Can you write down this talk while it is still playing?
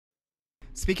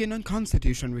Speaking on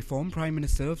constitution reform, Prime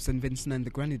Minister of St. Vincent and the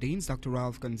Grenadines, Dr.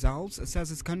 Ralph Gonsalves, says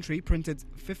his country printed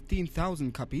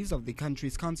 15,000 copies of the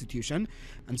country's constitution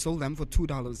and sold them for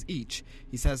 $2 each.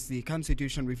 He says the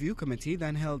Constitution Review Committee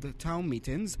then held town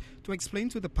meetings to explain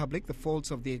to the public the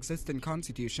faults of the existing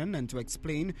constitution and to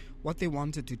explain what they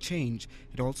wanted to change.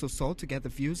 It also sought to get the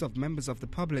views of members of the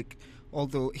public,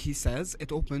 although he says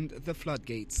it opened the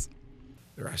floodgates.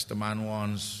 The Rastaman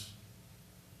wants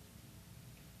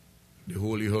the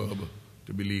holy herb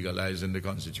to be legalized in the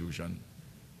Constitution.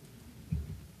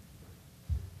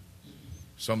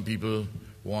 Some people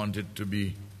want it to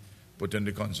be put in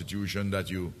the Constitution that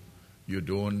you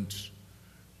don't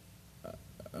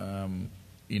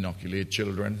inoculate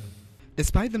children.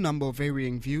 Despite the number of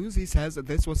varying views, he says that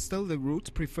this was still the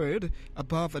route preferred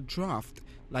above a draft,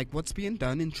 like what's being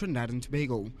done in Trinidad and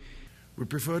Tobago. We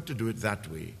prefer to do it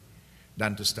that way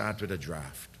than to start with a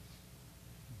draft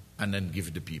and then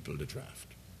give the people the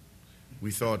draft. We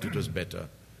thought it was better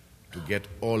to get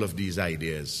all of these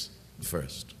ideas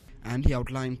first. And he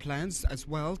outlined plans as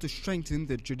well to strengthen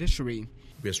the judiciary.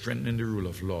 We are strengthening the rule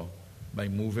of law by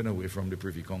moving away from the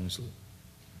Privy Council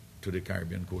to the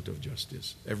Caribbean Court of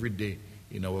Justice. Every day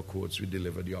in our courts we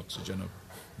deliver the oxygen of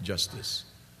justice.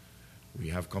 We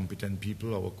have competent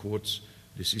people. Our courts,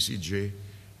 the CCJ,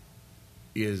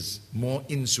 is more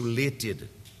insulated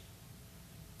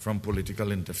from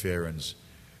political interference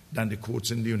than the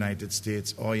courts in the United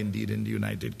States or indeed in the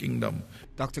United Kingdom.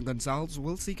 Dr. Gonsalves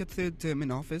will seek a third term in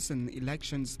office in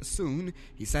elections soon.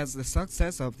 He says the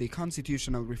success of the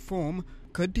constitutional reform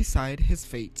could decide his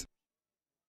fate.